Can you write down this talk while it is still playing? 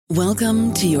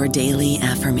Welcome to your daily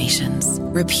affirmations.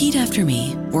 Repeat after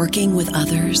me. Working with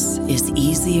others is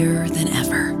easier than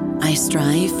ever. I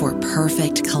strive for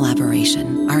perfect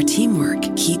collaboration. Our teamwork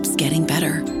keeps getting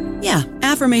better. Yeah,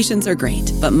 affirmations are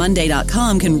great, but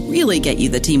Monday.com can really get you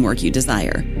the teamwork you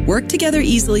desire. Work together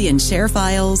easily and share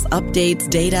files, updates,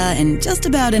 data, and just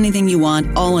about anything you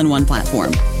want all in one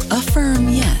platform. Affirm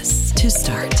yes to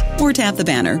start, or tap the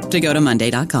banner to go to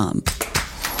Monday.com.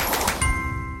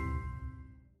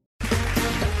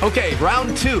 Okay,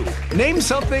 round two. Name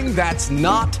something that's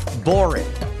not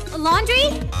boring. A laundry?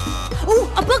 Ooh,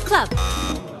 a book club.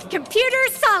 Computer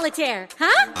solitaire,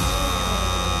 huh?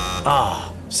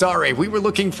 Ah, sorry, we were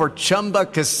looking for Chumba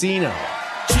Casino.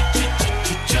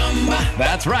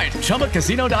 That's right,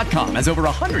 ChumbaCasino.com has over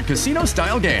 100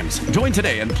 casino-style games. Join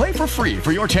today and play for free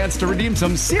for your chance to redeem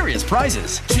some serious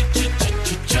prizes.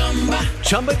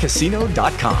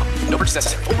 ChumbaCasino.com. No purchase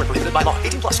necessary. Void where prohibited by law.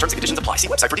 18+ terms and conditions apply. See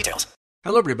website for details.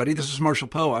 Hello, everybody. This is Marshall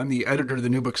Poe. I'm the editor of the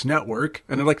New Books Network,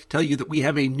 and I'd like to tell you that we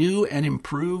have a new and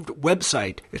improved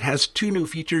website. It has two new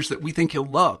features that we think you'll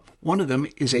love. One of them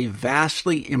is a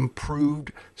vastly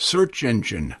improved search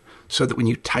engine, so that when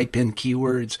you type in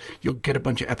keywords, you'll get a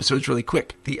bunch of episodes really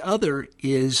quick. The other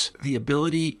is the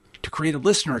ability to create a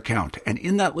listener account. And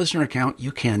in that listener account,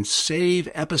 you can save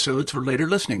episodes for later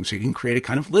listening. So you can create a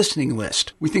kind of listening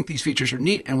list. We think these features are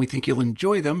neat, and we think you'll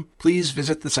enjoy them. Please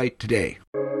visit the site today.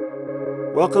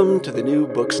 Welcome to the New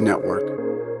Books Network.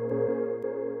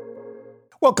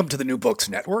 Welcome to the New Books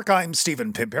Network. I'm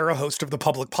Stephen Pimpera, host of the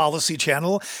Public Policy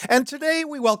Channel, and today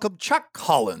we welcome Chuck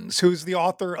Collins, who's the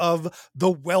author of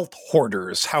The Wealth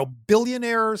Hoarders: How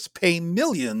Billionaires Pay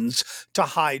Millions to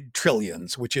Hide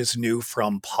Trillions, which is new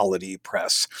from Polity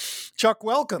Press. Chuck,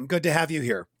 welcome. Good to have you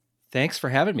here. Thanks for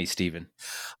having me, Stephen.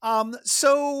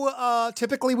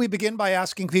 Typically we begin by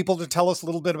asking people to tell us a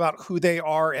little bit about who they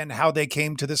are and how they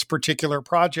came to this particular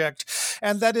project.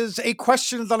 And that is a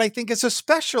question that I think is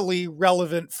especially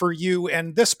relevant for you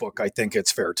and this book, I think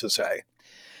it's fair to say.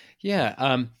 Yeah.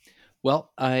 I'm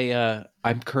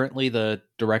currently the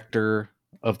director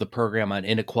of the program on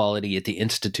inequality at the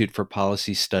Institute for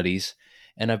Policy Studies.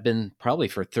 And I've been probably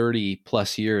for 30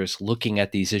 plus years looking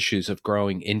at these issues of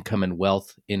growing income and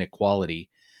wealth inequality.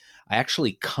 I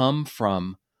actually come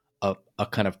from a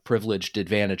kind of privileged,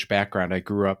 advantaged background. I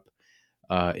grew up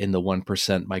in the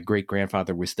 1%. My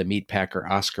great-grandfather was the meat packer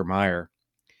Oscar Mayer.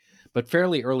 But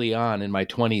fairly early on in my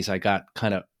 20s, I got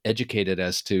kind of educated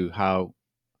as to how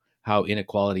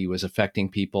inequality was affecting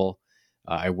people.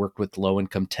 I worked with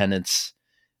low-income tenants,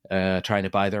 trying to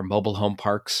buy their mobile home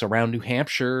parks around New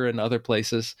Hampshire and other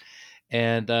places.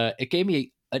 And it gave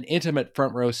me an intimate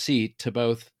front row seat to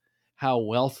both how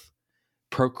wealth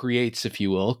procreates, if you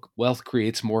will, wealth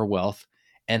creates more wealth,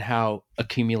 and how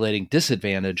accumulating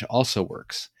disadvantage also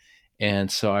works. And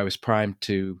so I was primed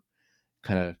to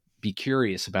kind of be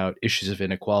curious about issues of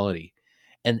inequality.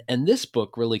 And this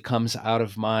book really comes out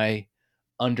of my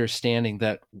understanding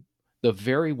that the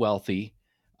very wealthy,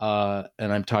 and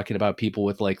I'm talking about people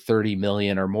with like 30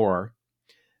 million or more,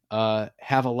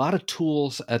 have a lot of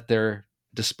tools at their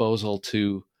disposal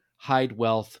to hide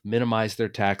wealth, minimize their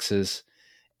taxes,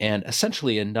 and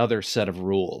essentially another set of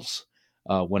rules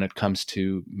when it comes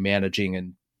to managing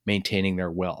and maintaining their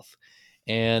wealth.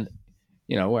 And,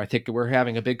 you know, I think we're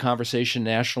having a big conversation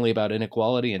nationally about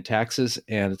inequality and taxes,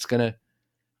 and it's going to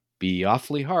be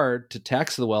awfully hard to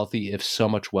tax the wealthy if so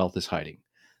much wealth is hiding.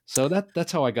 So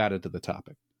that's how I got into the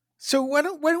topic. So why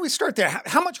don't we start there?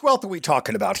 How much wealth are we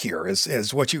talking about here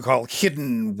as what you call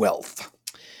hidden wealth?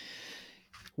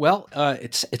 Well,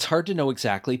 it's hard to know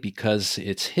exactly because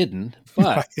it's hidden,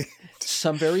 but Right.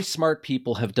 Some very smart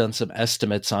people have done some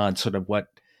estimates on sort of what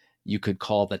you could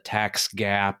call the tax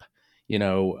gap,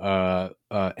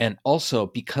 and also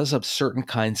because of certain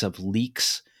kinds of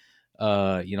leaks,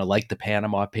 like the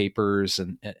Panama Papers,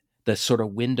 and the sort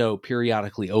of window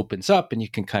periodically opens up and you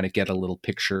can kind of get a little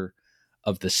picture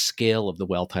of the scale of the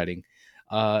wealth hiding.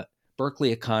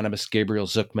 Berkeley economist Gabriel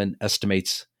Zucman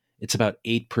estimates it's about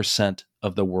 8%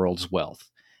 of the world's wealth.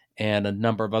 And a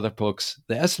number of other books,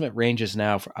 the estimate ranges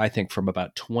now, I think, from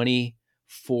about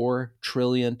 24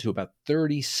 trillion to about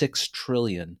 36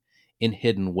 trillion in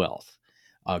hidden wealth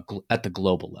at the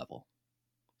global level.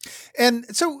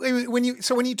 And so when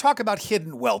you talk about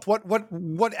hidden wealth,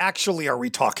 what actually are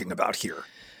we talking about here?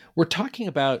 We're talking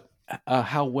about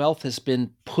how wealth has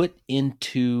been put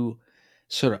into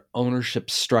sort of ownership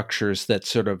structures that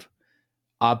sort of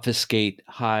obfuscate,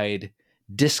 hide,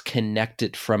 disconnect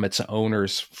it from its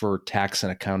owners for tax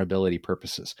and accountability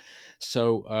purposes.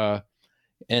 So,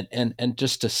 And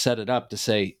just to set it up to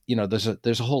say,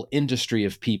 there's a whole industry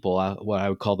of people, what I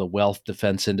would call the wealth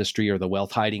defense industry or the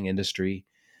wealth hiding industry,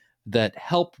 that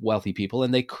help wealthy people,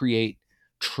 and they create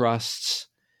trusts.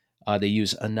 They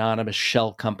use anonymous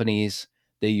shell companies.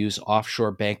 They use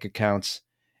offshore bank accounts,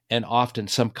 and often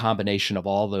some combination of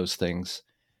all those things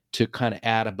to kind of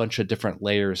add a bunch of different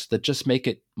layers that just make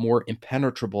it more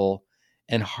impenetrable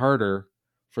and harder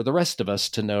for the rest of us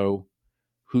to know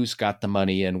who's got the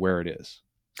money and where it is.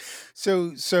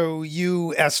 So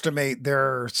you estimate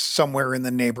there are somewhere in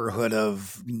the neighborhood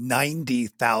of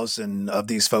 90,000 of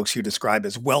these folks you describe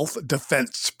as wealth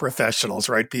defense professionals,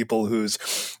 right? People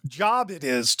whose job it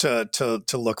is to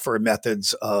look for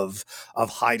methods of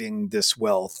hiding this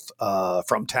wealth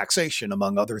from taxation,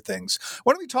 among other things.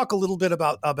 Why don't we talk a little bit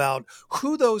about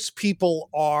who those people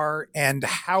are and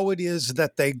how it is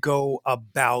that they go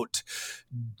about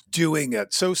doing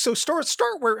it. So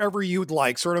start wherever you'd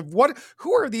like. Sort of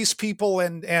who are these people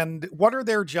and what are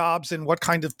their jobs and what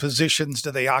kind of positions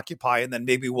do they occupy? And then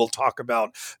maybe we'll talk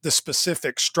about the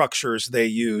specific structures they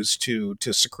use to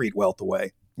secrete wealth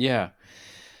away. Yeah.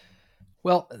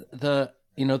 Well, the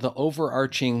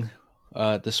overarching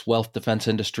this wealth defense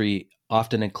industry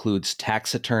often includes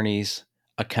tax attorneys,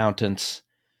 accountants,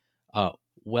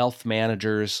 wealth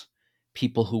managers,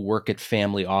 people who work at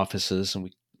family offices, and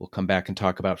we'll come back and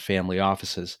talk about family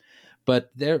offices.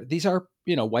 But these are,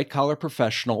 white collar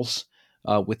professionals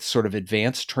with sort of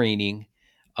advanced training,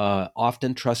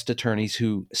 often trust attorneys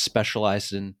who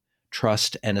specialize in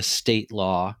trust and estate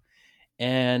law.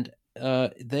 And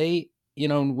they,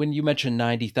 when you mention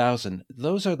 90,000,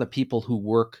 those are the people who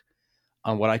work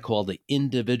on what I call the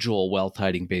individual wealth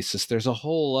hiding basis. There's a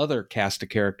whole other cast of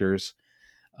characters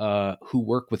who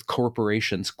work with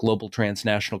corporations, global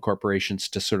transnational corporations,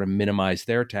 to sort of minimize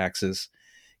their taxes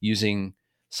using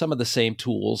some of the same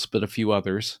tools, but a few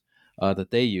others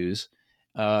that they use.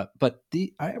 But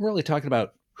I'm really talking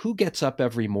about who gets up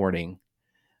every morning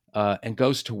and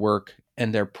goes to work,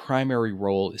 and their primary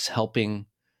role is helping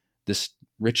this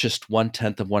richest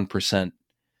 0.1%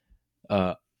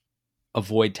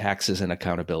 avoid taxes and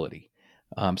accountability.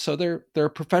 So they're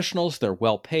professionals, they're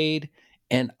well paid,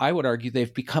 and I would argue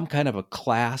they've become kind of a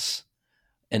class,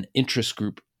 an interest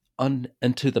group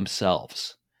unto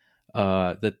themselves.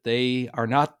 That they are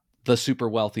not the super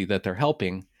wealthy that they're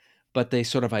helping, but they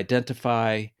sort of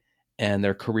identify, and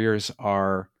their careers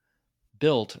are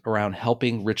built around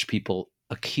helping rich people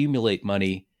accumulate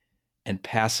money and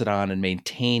pass it on and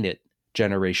maintain it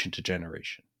generation to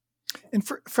generation. And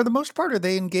for the most part, are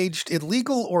they engaged in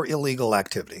legal or illegal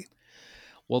activity?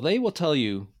 Well, they will tell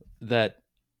you that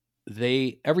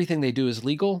everything they do is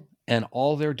legal, and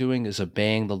all they're doing is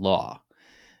obeying the law.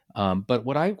 But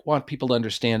what I want people to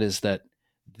understand is that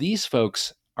these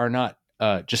folks are not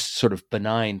just sort of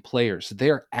benign players.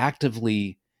 They're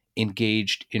actively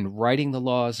engaged in writing the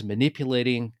laws,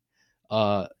 manipulating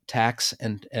tax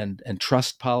and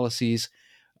trust policies,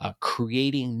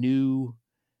 creating new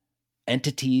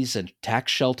entities and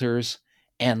tax shelters,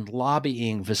 and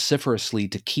lobbying vociferously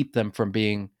to keep them from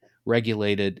being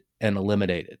regulated and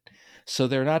eliminated. So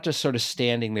they're not just sort of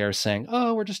standing there saying,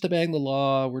 "Oh, we're just obeying the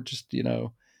law. We're just,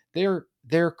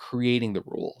 they're creating the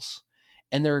rules,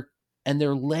 and they're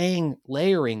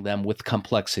layering them with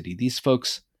complexity. These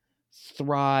folks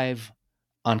thrive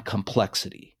on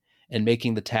complexity and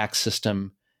making the tax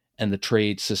system and the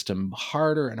trade system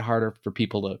harder and harder for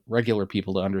regular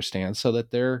people to understand, so that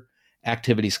their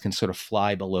activities can sort of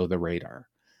fly below the radar."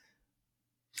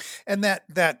 And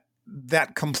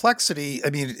that complexity, I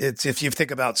mean, it's, if you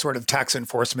think about sort of tax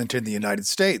enforcement in the United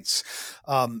States,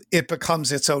 it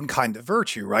becomes its own kind of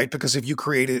virtue, right? Because if you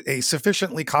create a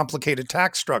sufficiently complicated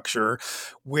tax structure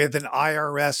with an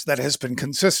IRS that has been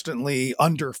consistently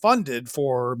underfunded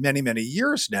for many, many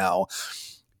years now,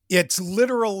 it's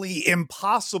literally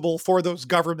impossible for those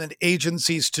government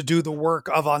agencies to do the work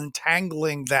of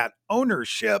untangling that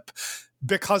ownership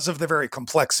because of the very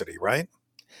complexity, right?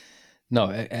 No,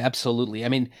 absolutely. I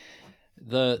mean,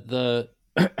 the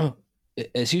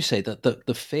as you say,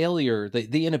 the failure,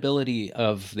 the inability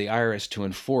of the IRS to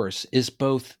enforce is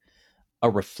both a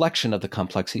reflection of the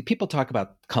complexity. People talk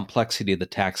about complexity of the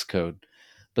tax code,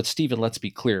 but Stephen, let's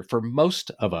be clear. For most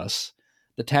of us,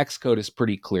 the tax code is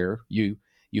pretty clear. You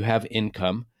have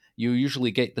income. You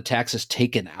usually get the taxes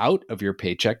taken out of your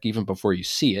paycheck even before you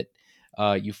see it.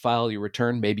 You file your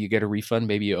return. Maybe you get a refund.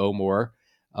 Maybe you owe more.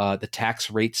 The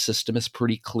tax rate system is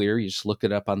pretty clear. You just look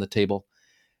it up on the table.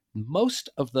 Most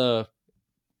of the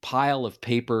pile of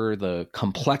paper, the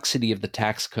complexity of the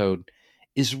tax code,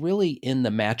 is really in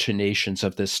the machinations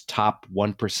of this top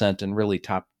 1% and really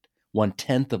top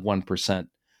 1/10 of 1%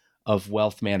 of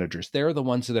wealth managers. They're the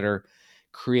ones that are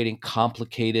creating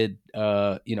complicated,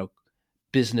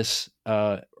 business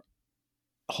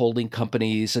holding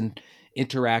companies and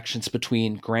interactions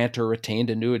between grant or retained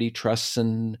annuity trusts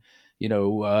and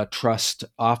trust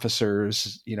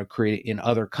officers, created in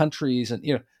other countries,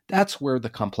 and that's where the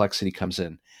complexity comes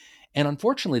in. And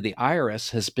unfortunately, the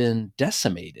IRS has been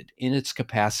decimated in its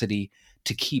capacity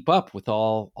to keep up with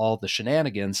all the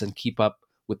shenanigans and keep up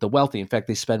with the wealthy. In fact,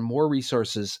 they spend more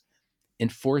resources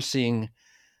enforcing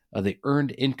the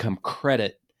earned income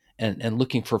credit and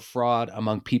looking for fraud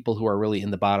among people who are really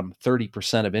in the bottom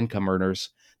 30% of income earners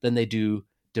than they do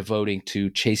devoting to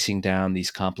chasing down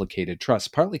these complicated trusts,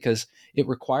 partly because it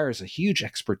requires a huge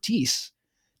expertise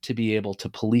to be able to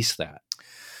police that.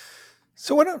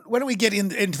 So why don't we get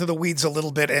into the weeds a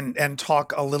little bit and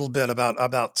talk a little bit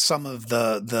about some of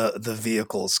the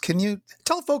vehicles? Can you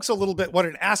tell folks a little bit what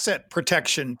an asset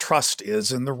protection trust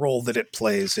is and the role that it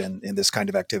plays in this kind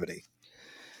of activity?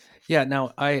 Yeah.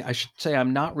 Now, I should say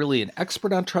I'm not really an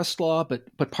expert on trust law,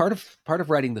 but part of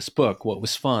writing this book, what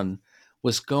was fun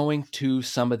was going to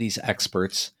some of these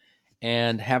experts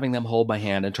and having them hold my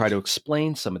hand and try to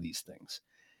explain some of these things.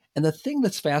 And the thing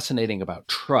that's fascinating about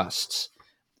trusts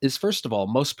is, first of all,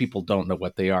 most people don't know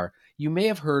what they are. You may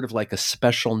have heard of like a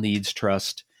special needs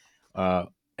trust.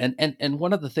 And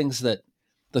one of the things that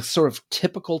the sort of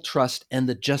typical trust and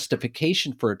the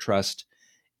justification for a trust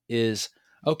is,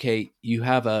 okay, you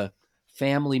have a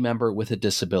family member with a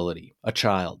disability, a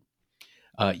child.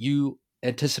 You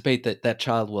anticipate that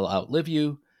child will outlive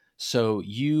you, so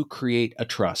you create a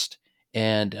trust.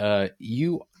 And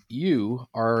you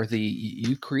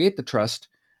create the trust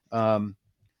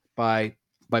by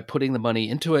putting the money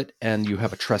into it, and you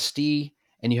have a trustee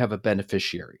and you have a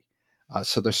beneficiary.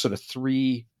 So there's sort of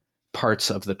three parts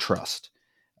of the trust.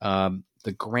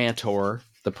 The grantor,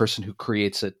 the person who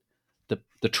creates it,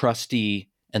 the trustee,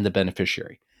 and the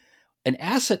beneficiary. An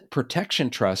asset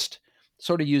protection trust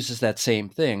sort of uses that same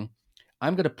thing.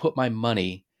 I'm going to put my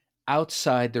money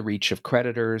outside the reach of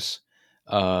creditors,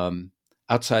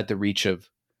 outside the reach of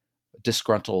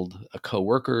disgruntled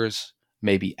coworkers,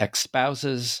 maybe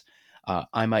ex-spouses.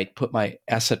 I might put my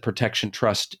asset protection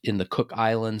trust in the Cook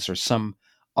Islands or some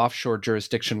offshore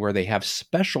jurisdiction where they have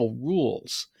special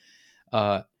rules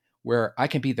where I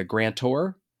can be the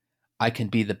grantor, I can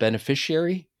be the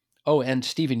beneficiary. Oh, and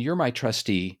Stephen, you're my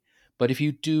trustee, but if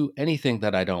you do anything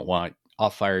that I don't want, I'll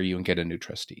fire you and get a new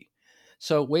trustee.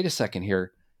 So wait a second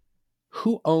here.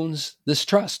 Who owns this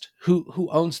trust? Who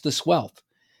owns this wealth?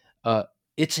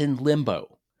 It's in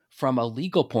limbo. From a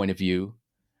legal point of view,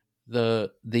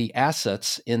 the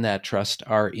assets in that trust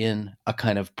are in a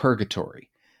kind of purgatory.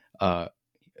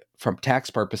 From tax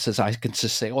purposes, I can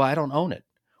just say, well, I don't own it.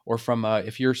 Or from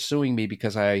if you're suing me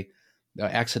because I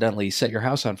accidentally set your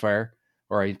house on fire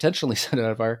or I intentionally set it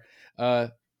on fire,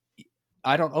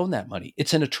 I don't own that money.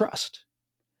 It's in a trust.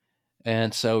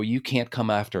 And so you can't come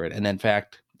after it. And in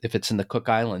fact, if it's in the Cook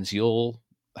Islands, you'll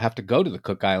have to go to the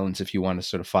Cook Islands if you want to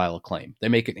sort of file a claim. They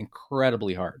make it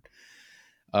incredibly hard.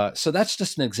 So that's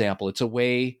just an example. It's a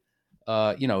way,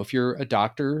 if you're a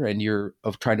doctor and you're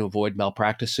trying to avoid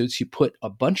malpractice suits, you put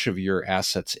a bunch of your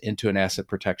assets into an asset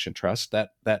protection trust.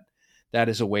 That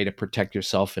is a way to protect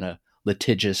yourself in a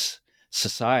litigious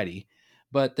society.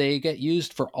 But they get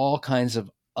used for all kinds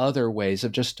of other ways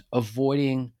of just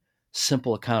avoiding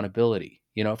simple accountability.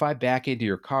 If I back into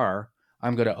your car,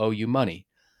 I'm going to owe you money.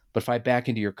 But if I back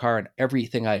into your car and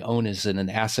everything I own is in an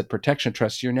asset protection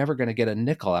trust, you're never going to get a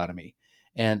nickel out of me.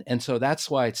 And so that's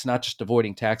why it's not just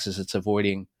avoiding taxes, it's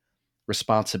avoiding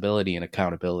responsibility and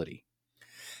accountability.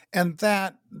 And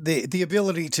that the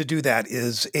ability to do that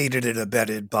is aided and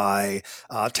abetted by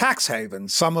tax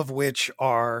havens, some of which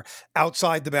are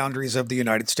outside the boundaries of the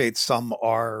United States, some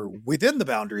are within the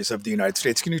boundaries of the United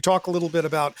States. Can you talk a little bit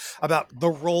about the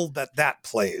role that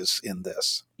plays in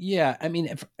this? Yeah, I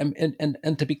mean,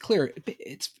 and to be clear,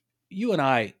 it's you and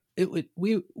I.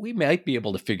 We might be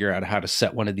able to figure out how to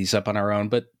set one of these up on our own,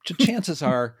 but chances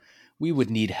are we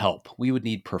would need help. We would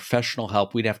need professional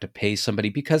help. We'd have to pay somebody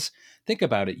because think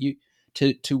about it.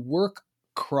 To work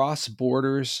cross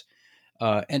borders,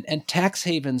 and tax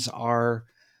havens are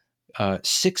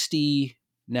 60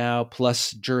 now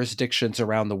plus jurisdictions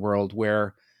around the world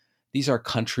where these are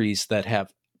countries that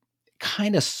have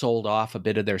kind of sold off a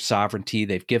bit of their sovereignty.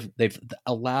 They've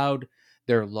allowed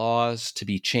their laws to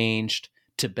be changed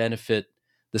to benefit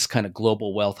this kind of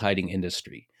global wealth hiding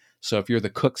industry. So if you're the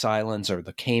Cook Islands or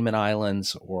the Cayman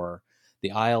Islands or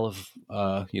the Isle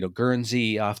of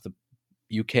Guernsey off the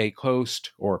UK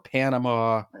coast or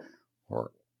Panama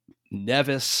or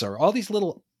Nevis or all these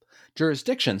little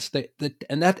jurisdictions,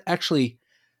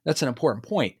 that's an important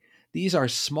point. these are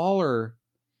smaller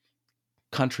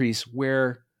countries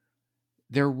where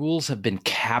their rules have been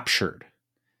captured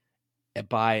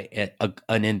by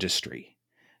an industry.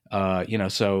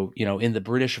 In the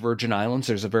British Virgin Islands,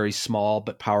 there's a very small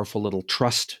but powerful little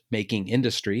trust-making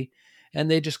industry,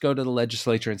 and they just go to the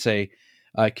legislature and say,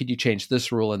 could you change this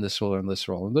rule and this rule and this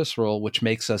rule and this rule, which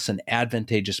makes us an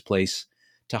advantageous place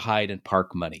to hide and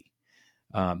park money.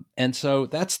 And so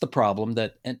that's the problem,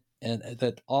 that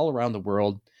that all around the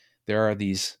world there are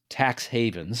these tax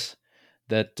havens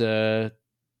that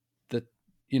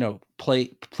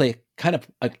play kind of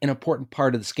an important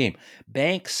part of this game.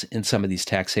 Banks in some of these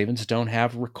tax havens don't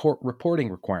have reporting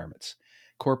requirements.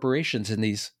 Corporations in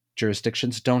these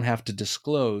jurisdictions don't have to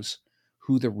disclose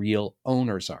who the real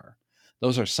owners are.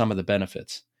 Those are some of the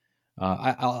benefits.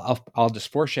 I'll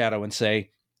just foreshadow and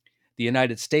say the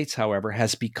United States, however,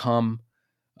 has become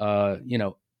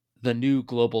the new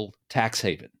global tax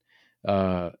haven.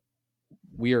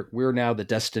 We're now the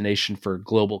destination for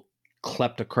global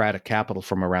kleptocratic capital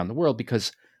from around the world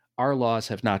because our laws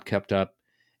have not kept up,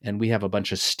 and we have a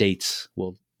bunch of states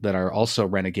that are also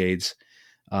renegades.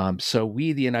 So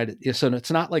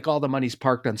it's not like all the money's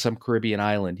parked on some Caribbean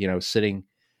island, sitting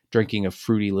drinking a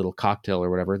fruity little cocktail or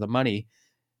whatever. The money,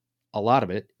 a lot of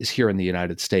it, is here in the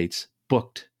United States,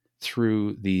 booked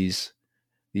through these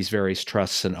various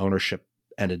trusts and ownership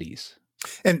entities.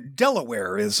 And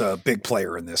Delaware is a big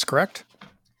player in this, correct?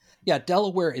 Yeah,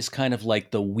 Delaware is kind of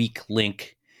like the weak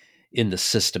link in the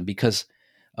system because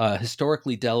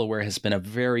historically Delaware has been a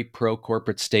very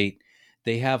pro-corporate state.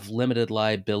 They have limited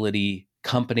liability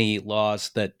company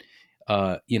laws that,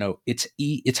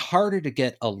 it's harder to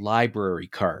get a library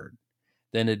card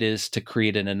than it is to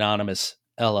create an anonymous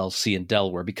LLC in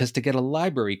Delaware. Because to get a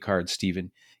library card,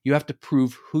 Stephen, you have to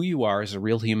prove who you are as a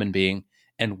real human being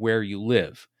and where you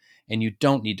live. And you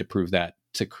don't need to prove that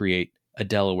to create a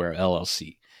Delaware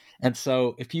LLC. And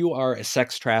so if you are a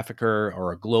sex trafficker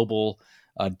or a global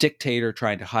dictator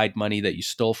trying to hide money that you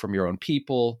stole from your own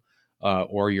people,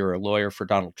 or you're a lawyer for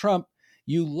Donald Trump,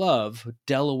 you love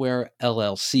Delaware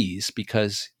LLCs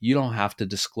because you don't have to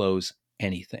disclose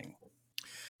anything.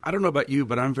 I don't know about you,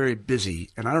 but I'm very busy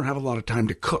and I don't have a lot of time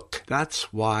to cook.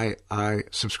 That's why I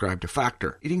subscribe to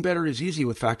Factor. Eating better is easy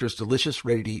with Factor's delicious,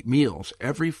 ready-to-eat meals.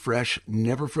 Every fresh,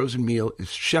 never frozen meal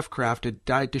is chef-crafted,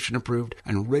 dietitian approved,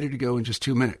 and ready to go in just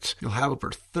 2 minutes. You'll have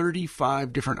over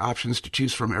 35 different options to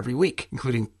choose from every week,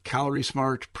 including Calorie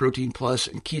Smart, Protein Plus,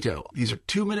 and Keto. These are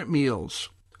 2-minute meals.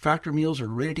 Factor meals are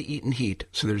ready to eat and heat,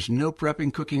 so there's no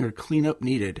prepping, cooking, or cleanup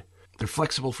needed. They're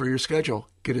flexible for your schedule.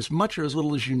 Get as much or as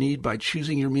little as you need by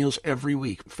choosing your meals every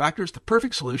week. Factor is the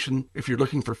perfect solution if you're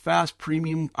looking for fast,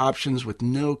 premium options with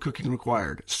no cooking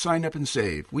required. Sign up and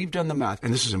save. We've done the math,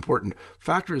 and this is important.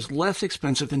 Factor is less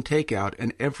expensive than takeout,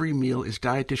 and every meal is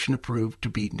dietitian approved to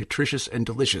be nutritious and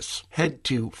delicious. Head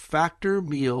to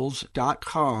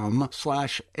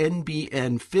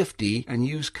factormeals.com/NBN50 and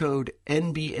use code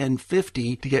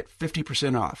NBN50 to get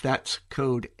 50% off. That's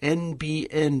code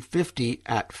NBN50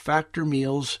 at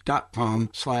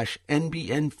factormeals.com/NBN50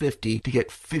 to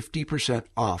get 50%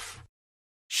 off.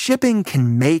 Shipping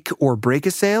can make or break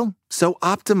a sale, so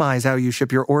optimize how you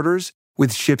ship your orders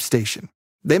with ShipStation.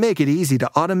 They make it easy to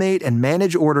automate and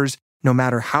manage orders no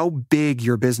matter how big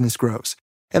your business grows.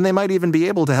 And they might even be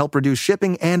able to help reduce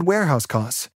shipping and warehouse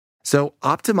costs. So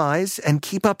optimize and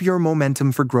keep up your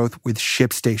momentum for growth with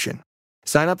ShipStation.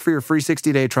 Sign up for your free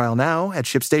 60-day trial now at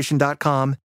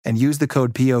ShipStation.com and use the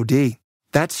code POD.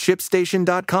 That's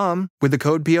ShipStation.com with the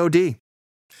code POD.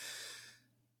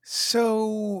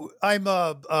 So I'm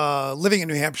living in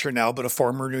New Hampshire now, but a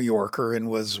former New Yorker, and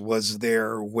was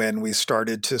there when we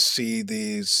started to see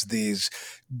these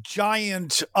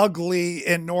giant, ugly,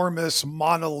 enormous,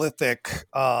 monolithic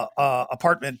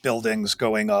apartment buildings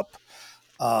going up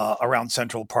around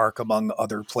Central Park, among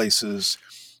other places,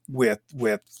 with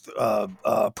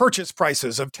purchase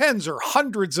prices of tens or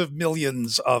hundreds of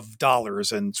millions of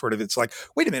dollars, and sort of it's like,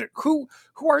 wait a minute, who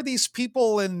are these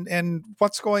people and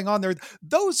what's going on there?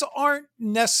 Those aren't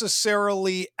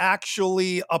necessarily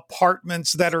actually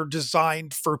apartments that are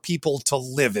designed for people to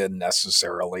live in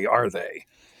necessarily, are they?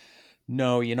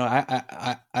 No,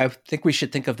 I think we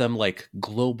should think of them like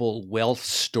global wealth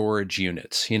storage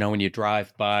units. When you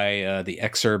drive by the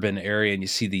ex-urban area and you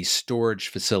see these storage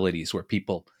facilities where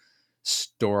people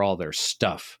store all their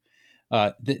stuff.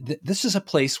 This is a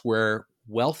place where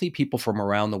wealthy people from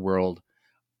around the world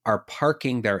are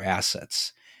parking their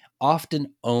assets,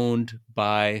 often owned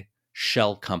by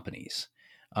shell companies.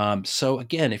 So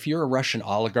again, if you're a Russian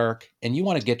oligarch and you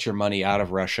want to get your money out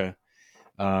of Russia,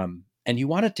 and you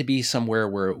want it to be somewhere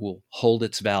where it will hold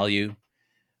its value,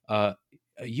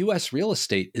 U.S. real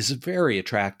estate is very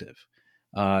attractive.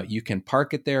 You can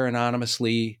park it there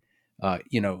anonymously.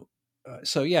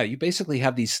 So yeah, you basically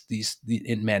have these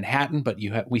in Manhattan, but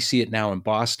we see it now in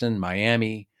Boston,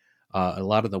 Miami, a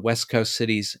lot of the West Coast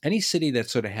cities. Any city that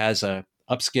sort of has a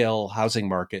upscale housing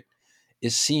market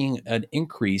is seeing an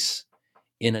increase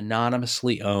in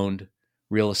anonymously owned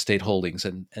real estate holdings,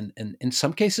 and in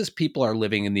some cases, people are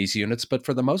living in these units, but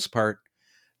for the most part,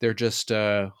 they're just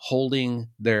holding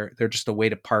they're just a way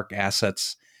to park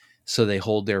assets, so they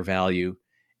hold their value,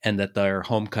 and that their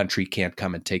home country can't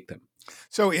come and take them.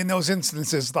 So in those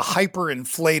instances, the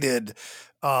hyperinflated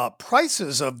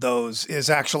prices of those is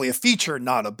actually a feature,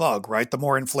 not a bug, right? The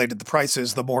more inflated the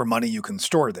prices, the more money you can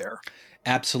store there.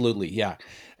 Absolutely, yeah.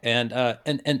 And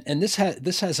this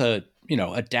has a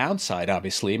a downside.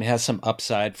 Obviously, I mean, it has some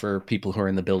upside for people who are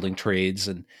in the building trades,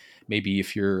 and maybe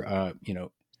if you're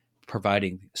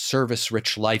providing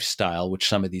service-rich lifestyle, which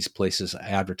some of these places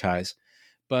advertise.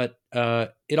 But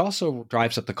it also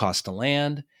drives up the cost of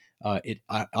land. It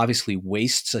obviously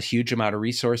wastes a huge amount of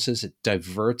resources. It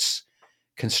diverts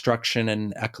construction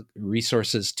and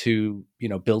resources to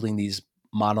building these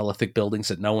monolithic buildings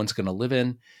that no one's going to live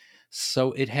in.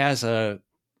 So it has a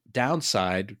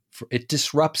downside. It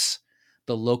disrupts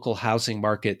the local housing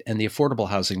market and the affordable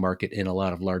housing market in a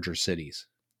lot of larger cities.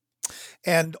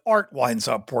 And art winds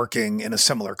up working in a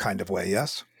similar kind of way,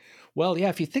 yes? Well, yeah,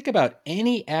 if you think about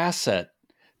any asset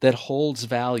that holds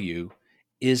value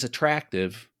is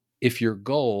attractive if your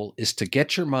goal is to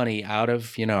get your money out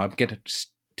of, I'm going to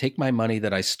take my money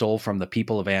that I stole from the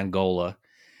people of Angola,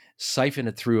 siphon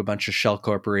it through a bunch of shell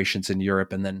corporations in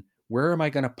Europe, and then where am I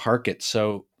going to park it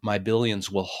so my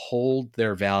billions will hold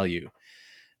their value?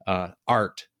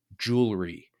 Art,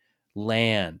 jewelry,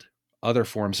 land, other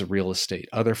forms of real estate,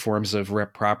 other forms of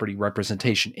property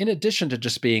representation, in addition to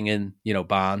just being in,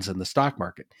 bonds and the stock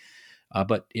market.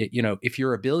 But if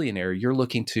you're a billionaire, you're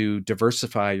looking to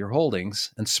diversify your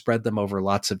holdings and spread them over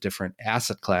lots of different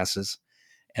asset classes.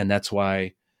 And that's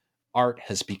why art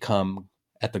has become,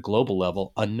 at the global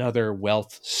level, another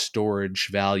wealth storage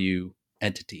value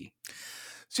entity.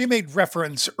 So you made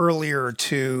reference earlier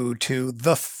to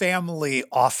the family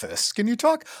office. Can you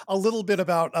talk a little bit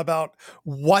about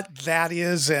what that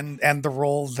is and the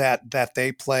role that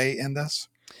they play in this?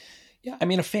 Yeah, I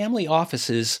mean, a family office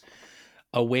is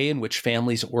a way in which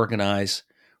families organize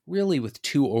really with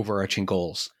two overarching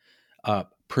goals.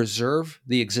 Preserve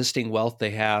the existing wealth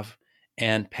they have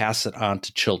and pass it on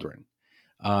to children.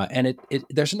 And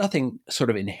there's nothing sort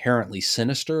of inherently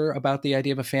sinister about the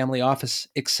idea of a family office,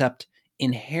 except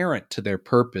inherent to their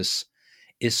purpose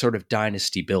is sort of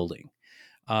dynasty building.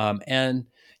 And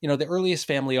the earliest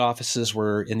family offices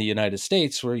were in the United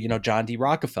States were, John D.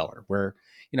 Rockefeller, where,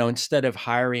 instead of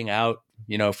hiring out,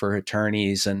 for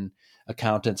attorneys and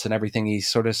accountants and everything, he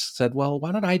sort of said, well,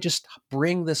 why don't I just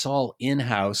bring this all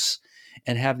in-house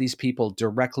and have these people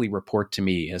directly report to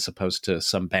me as opposed to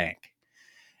some bank.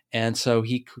 And so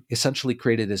he essentially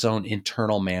created his own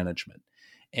internal management.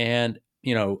 And,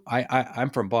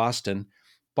 I'm from Boston.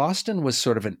 Boston was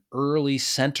sort of an early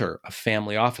center of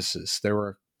family offices. There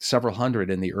were several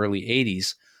hundred in the early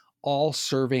 80s, all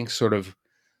serving sort of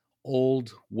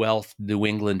old wealth New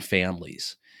England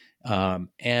families.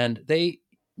 And they,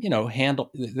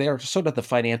 they're sort of the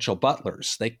financial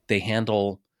butlers. They can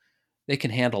handle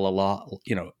a lot,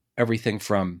 everything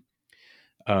from,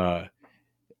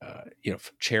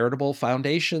 charitable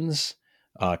foundations,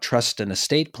 trust and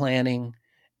estate planning.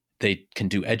 They can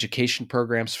do education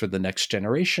programs for the next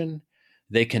generation.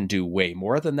 They can do way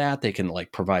more than that. They can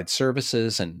provide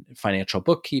services and financial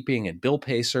bookkeeping and bill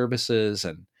pay services.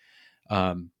 And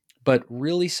but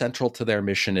really central to their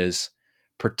mission is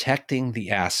protecting the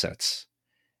assets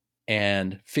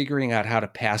and figuring out how to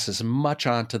pass as much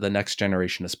on to the next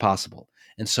generation as possible.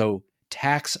 And so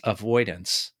tax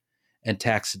avoidance and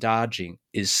tax dodging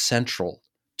is central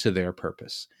to their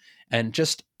purpose. And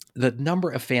just the number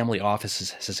of family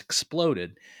offices has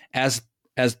exploded as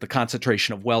the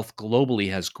concentration of wealth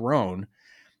globally has grown.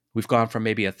 We've gone from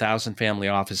maybe 1,000 family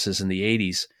offices in the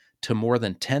 80s to more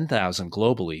than 10,000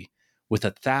 globally, with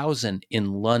 1,000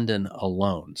 in London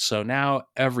alone. So now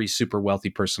every super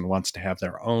wealthy person wants to have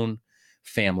their own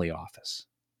family office.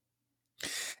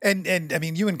 And I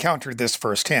mean, you encountered this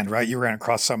firsthand, right? You ran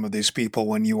across some of these people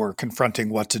when you were confronting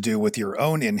what to do with your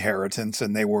own inheritance,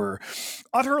 and they were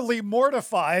utterly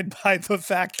mortified by the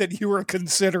fact that you were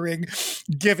considering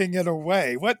giving it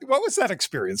away. What was that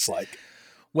experience like?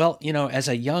 Well, as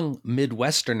a young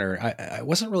Midwesterner, I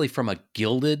wasn't really from a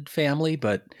gilded family,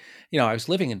 but, I was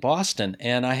living in Boston,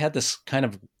 and I had this kind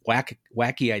of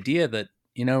wacky idea that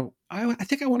I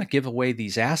think I want to give away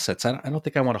these assets. I don't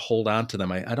think I want to hold on to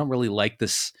them. I don't really like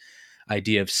this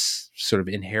idea of sort of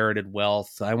inherited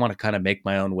wealth. I want to kind of make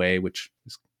my own way, which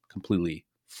is completely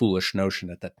foolish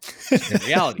notion that in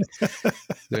reality,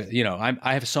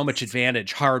 I have so much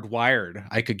advantage hardwired.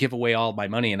 I could give away all my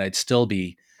money and I'd still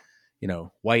be,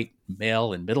 white,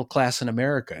 male, and middle class in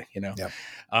America, Yeah.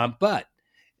 But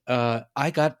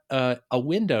I got a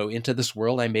window into this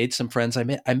world. I made some friends. I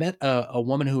met a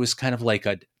woman who was kind of like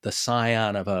the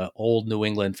scion of an old New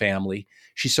England family.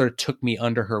 She sort of took me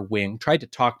under her wing, tried to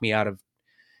talk me out of,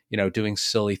 doing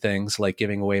silly things like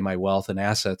giving away my wealth and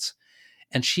assets.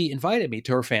 And she invited me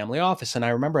to her family office. And I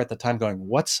remember at the time going,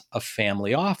 "What's a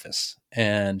family office?"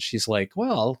 And she's like,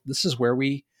 "Well, this is where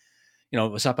we,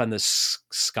 it was up on this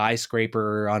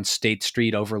skyscraper on State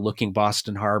Street overlooking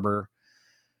Boston Harbor.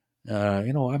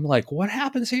 I'm like, what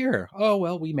happens here? Oh,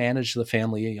 well, we manage the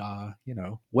family,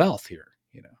 wealth here,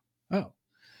 Oh,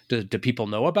 do people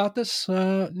know about this?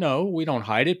 No, we don't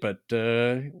hide it, but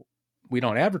we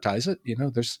don't advertise it.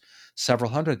 There's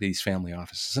several hundred of these family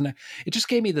offices. And it just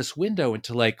gave me this window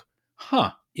into like,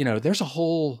 there's a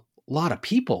whole lot of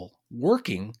people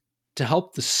working to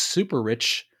help the super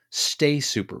rich stay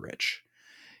super rich,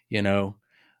 and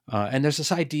there's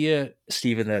this idea,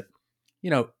 Stephen, that,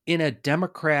 in a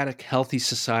democratic, healthy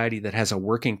society that has a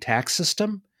working tax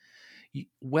system,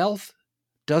 wealth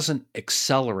doesn't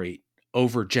accelerate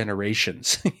over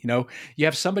generations. You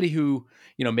have somebody who,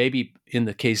 maybe in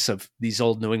the case of these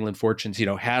old New England fortunes,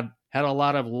 had a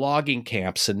lot of logging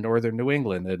camps in northern New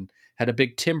England and had a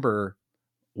big timber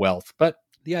wealth. But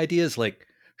the idea is like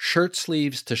shirt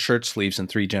sleeves to shirt sleeves in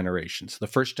 3 generations. The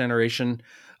first generation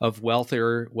of wealth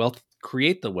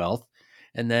create the wealth,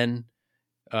 and then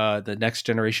the next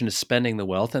generation is spending the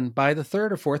wealth. And by the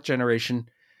 3rd or 4th generation,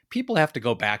 people have to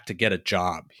go back to get a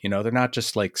job. They're not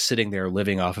just like sitting there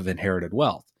living off of inherited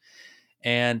wealth.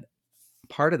 And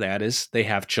part of that is they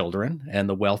have children and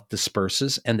the wealth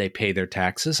disperses and they pay their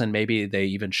taxes and maybe they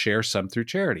even share some through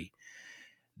charity.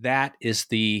 That is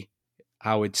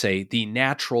I would say, the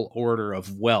natural order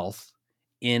of wealth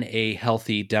in a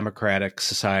healthy democratic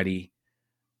society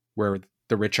where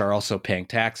the rich are also paying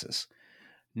taxes.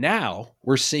 Now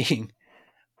we're seeing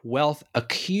wealth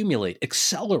accumulate,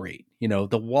 accelerate.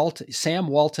 Sam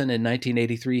Walton in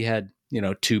 1983 had,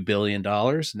 $2 billion.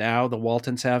 Now the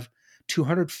Waltons have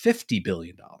 $250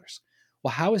 billion.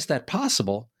 Well, how is that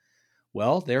possible?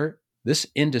 Well, this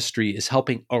industry is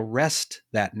helping arrest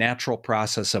that natural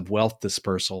process of wealth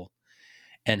dispersal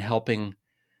and helping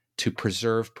to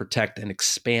preserve, protect, and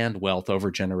expand wealth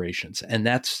over generations. And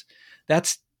that's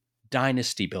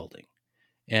dynasty building.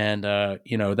 And,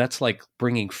 that's like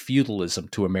bringing feudalism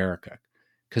to America.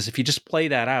 Because if you just play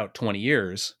that out 20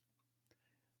 years,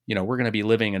 we're going to be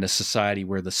living in a society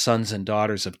where the sons and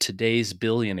daughters of today's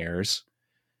billionaires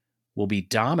will be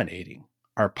dominating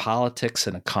our politics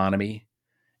and economy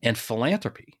and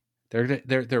philanthropy.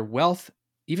 Their wealth,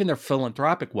 even their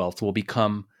philanthropic wealth, will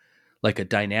become like a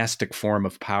dynastic form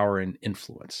of power and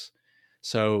influence.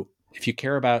 So if you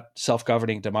care about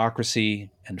self-governing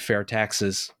democracy and fair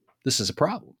taxes, this is a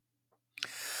problem.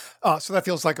 So that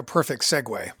feels like a perfect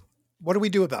segue. What do we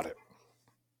do about it?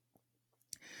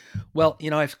 Well,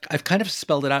 I've kind of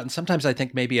spelled it out, and sometimes I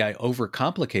think maybe I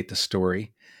overcomplicate the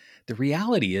story. The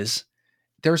reality is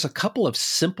there's a couple of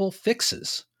simple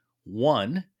fixes.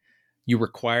 One, you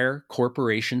require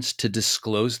corporations to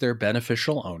disclose their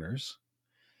beneficial owners.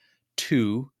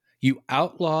 2, you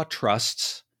outlaw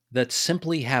trusts that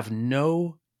simply have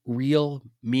no real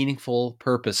meaningful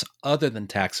purpose other than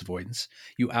tax avoidance.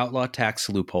 You outlaw tax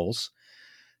loopholes.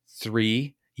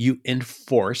 3, you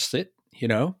enforce it.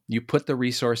 You put the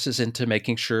resources into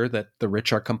making sure that the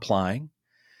rich are complying.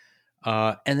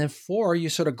 And then 4, you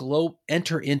sort of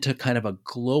enter into kind of a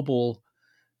global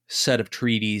set of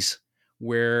treaties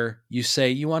where you say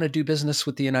you want to do business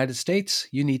with the United States,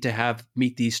 you need to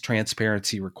meet these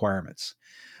transparency requirements.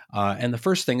 And the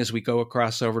first thing is we go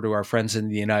across over to our friends in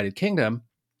the United Kingdom,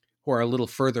 who are a little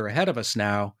further ahead of us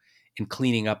now in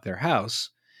cleaning up their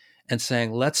house and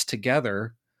saying, let's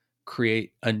together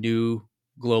create a new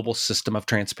global system of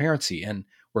transparency, and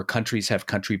where countries have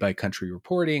country by country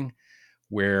reporting,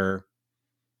 where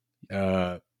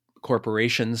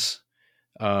corporations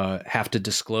have to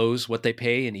disclose what they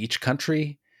pay in each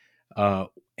country. And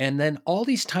then all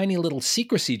these tiny little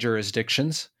secrecy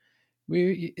jurisdictions,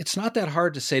 it's not that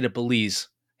hard to say to Belize,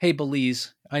 hey,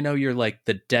 Belize, I know you're like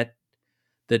the debt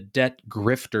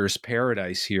grifter's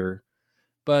paradise here,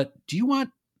 but do you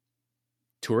want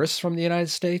tourists from the United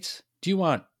States? Do you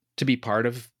want to be part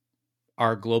of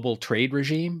our global trade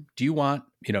regime? Do you want,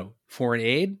 foreign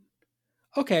aid?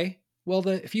 Okay, well,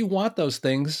 if you want those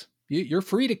things, you're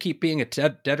free to keep being a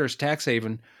debtor's tax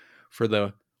haven for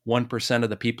the 1% of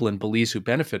the people in Belize who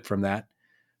benefit from that.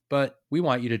 But we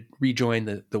want you to rejoin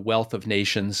the wealth of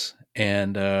nations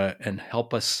and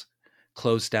help us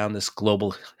close down this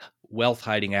global wealth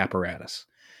hiding apparatus.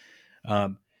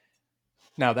 Now,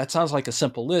 that sounds like a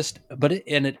simple list, but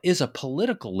it is a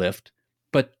political lift.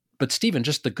 But Stephen,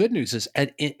 just the good news is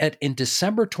in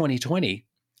December 2020,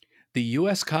 the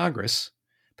U.S. Congress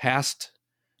passed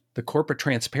the Corporate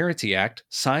Transparency Act,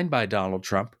 signed by Donald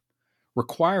Trump,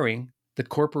 requiring that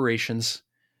corporations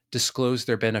disclose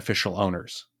their beneficial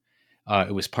owners.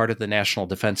 It was part of the National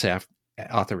Defense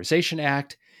Authorization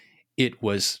Act. It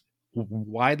was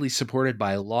widely supported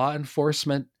by law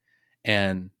enforcement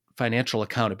and financial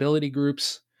accountability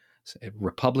groups,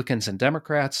 Republicans and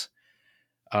Democrats.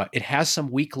 It has some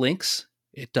weak links.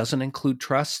 It doesn't include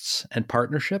trusts and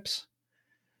partnerships.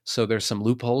 So there's some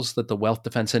loopholes that the wealth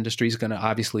defense industry is going to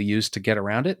obviously use to get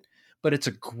around it. But it's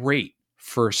a great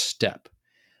first step.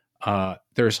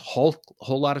 There's a whole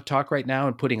lot of talk right now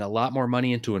and putting a lot more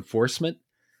money into enforcement,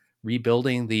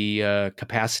 rebuilding the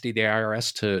capacity of the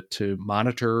IRS to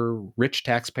monitor rich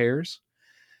taxpayers.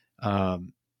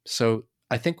 So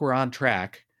I think we're on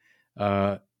track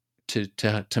to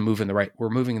move in the right. We're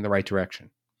moving in the right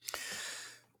direction.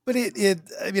 But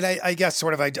I guess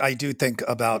sort of I do think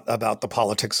about the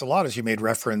politics a lot, as you made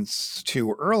reference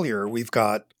to earlier. We've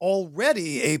got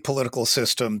already a political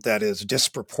system that is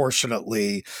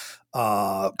disproportionately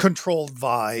controlled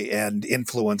by and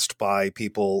influenced by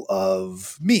people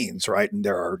of means, right? And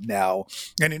there are now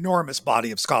an enormous body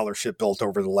of scholarship built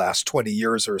over the last 20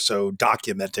 years or so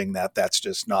documenting that. That's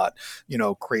just not,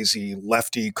 crazy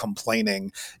lefty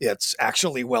complaining. It's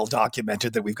actually well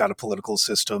documented that we've got a political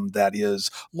system that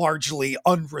is largely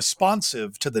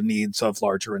unresponsive to the needs of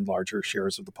larger and larger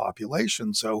shares of the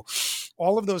population. So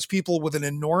all of those people with an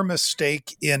enormous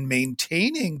stake in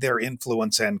maintaining their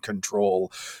influence and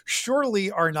control surely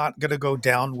are not going to go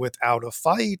down without a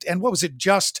fight. And what was it?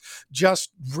 Just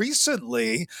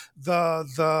recently,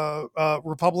 the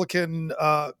Republican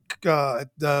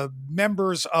the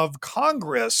members of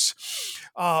Congress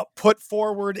put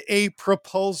forward a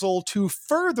proposal to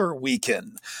further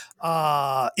weaken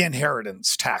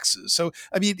inheritance taxes. So,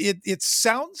 I mean, it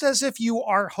sounds as if you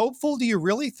are hopeful. Do you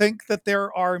really think that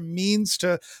there are means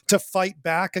to fight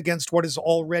back against what is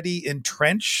already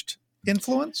entrenched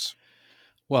influence?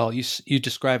 Well, you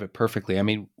describe it perfectly. I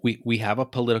mean, we have a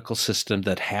political system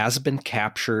that has been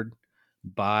captured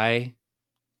by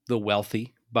the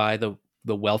wealthy, by the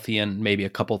wealthy and maybe a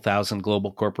couple thousand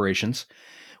global corporations.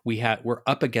 We're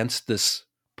up against this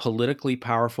politically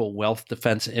powerful wealth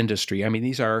defense industry. I mean,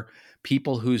 these are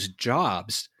people whose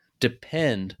jobs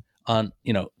depend on,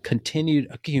 continued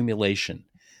accumulation,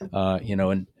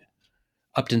 and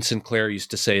Upton Sinclair used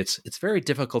to say it's very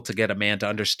difficult to get a man to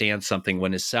understand something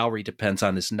when his salary depends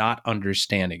on his not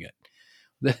understanding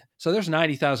it. So there's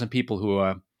 90,000 people who,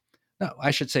 no,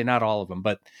 I should say not all of them,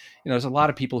 but there's a lot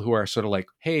of people who are sort of like,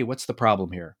 hey, what's the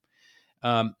problem here?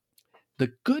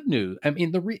 The good news, I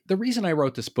mean, the reason I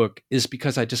wrote this book is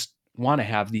because I just want to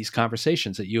have these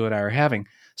conversations that you and I are having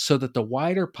so that the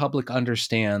wider public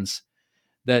understands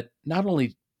that not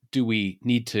only do we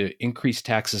need to increase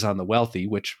taxes on the wealthy,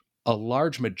 which a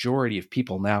large majority of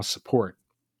people now support,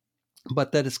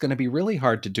 but that it's going to be really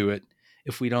hard to do it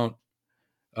if we don't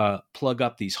plug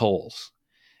up these holes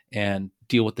and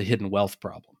deal with the hidden wealth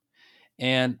problem.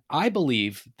 And I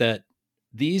believe that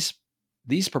these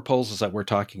proposals that we're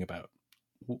talking about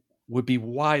would be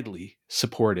widely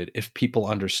supported if people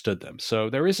understood them. So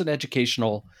there is an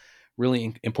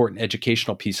really important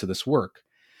educational piece of this work.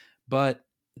 But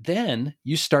then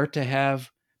you start to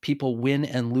have people win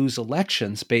and lose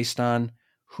elections based on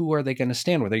who are they going to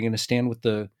stand with. Are they going to stand with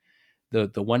the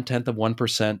 1/10 of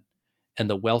 1% and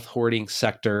the wealth hoarding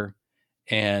sector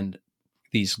and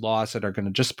these laws that are going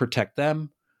to just protect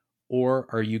them? Or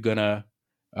are you going to,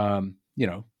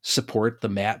 support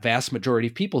the vast majority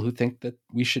of people who think that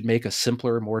we should make a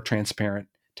simpler, more transparent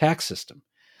tax system?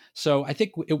 So I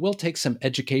think it will take some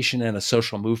education and a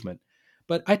social movement.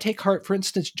 But I take heart, for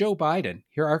instance, Joe Biden,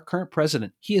 here, our current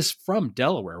president, he is from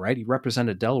Delaware, right? He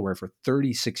represented Delaware for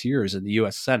 36 years in the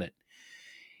U.S. Senate.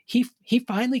 He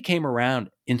finally came around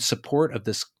in support of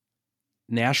this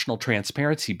national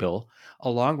transparency bill,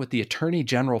 along with the attorney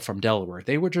general from Delaware.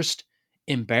 They were just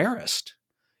embarrassed,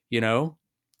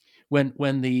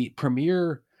 when the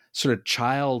premier sort of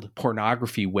child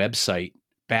pornography website,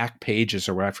 Backpages,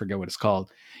 or I forget what it's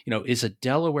called, is a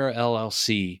Delaware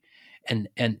LLC. And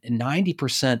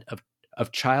 90%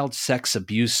 of child sex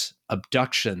abuse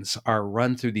abductions are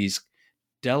run through these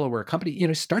Delaware companies.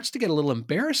 It starts to get a little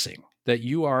embarrassing that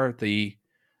you are the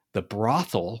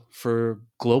brothel for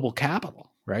global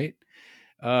capital, right?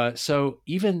 So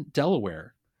even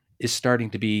Delaware is starting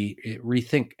to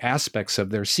rethink aspects of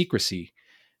their secrecy.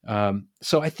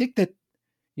 So I think that,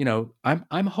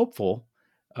 I'm hopeful.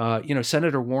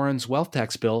 Senator Warren's wealth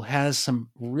tax bill has some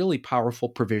really powerful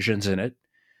provisions in it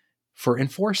for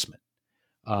enforcement.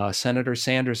 Senator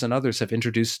Sanders and others have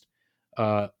introduced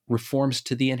reforms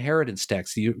to the inheritance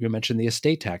tax. You mentioned the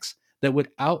estate tax that would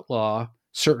outlaw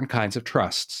certain kinds of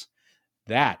trusts.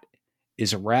 That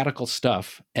is radical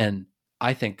stuff, and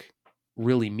I think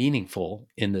really meaningful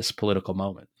in this political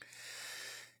moment.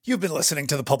 You've been listening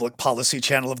to the Public Policy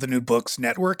Channel of the New Books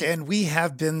Network, and we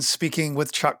have been speaking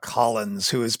with Chuck Collins,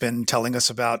 who has been telling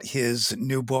us about his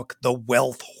new book, The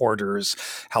Wealth Hoarders,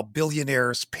 How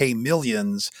Billionaires Pay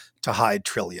Millions to Hide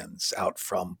Trillions, out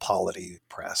from Polity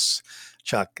Press.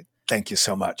 Chuck, thank you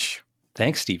so much.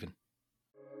 Thanks, Stephen.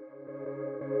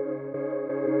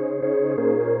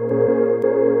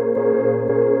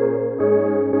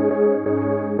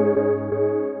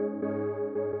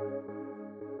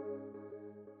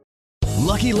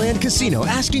 Lucky Land Casino,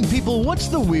 asking people, what's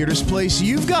the weirdest place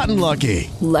you've gotten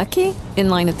lucky? Lucky? In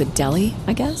line at the deli,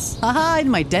 I guess? Aha, in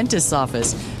my dentist's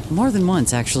office. More than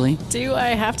once, actually. Do I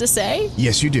have to say?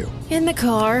 Yes, you do. In the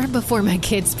car before my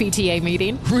kids' PTA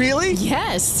meeting. Really?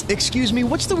 Yes. Excuse me,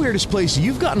 what's the weirdest place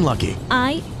you've gotten lucky?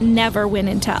 I never win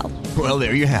and tell. Well,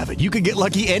 there you have it. You can get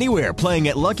lucky anywhere, playing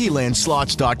at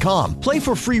LuckyLandSlots.com. Play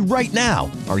for free right now.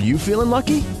 Are you feeling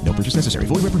lucky? No purchase necessary.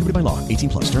 Void where prohibited by law.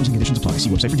 18+. Terms and conditions apply. See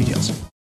website for details.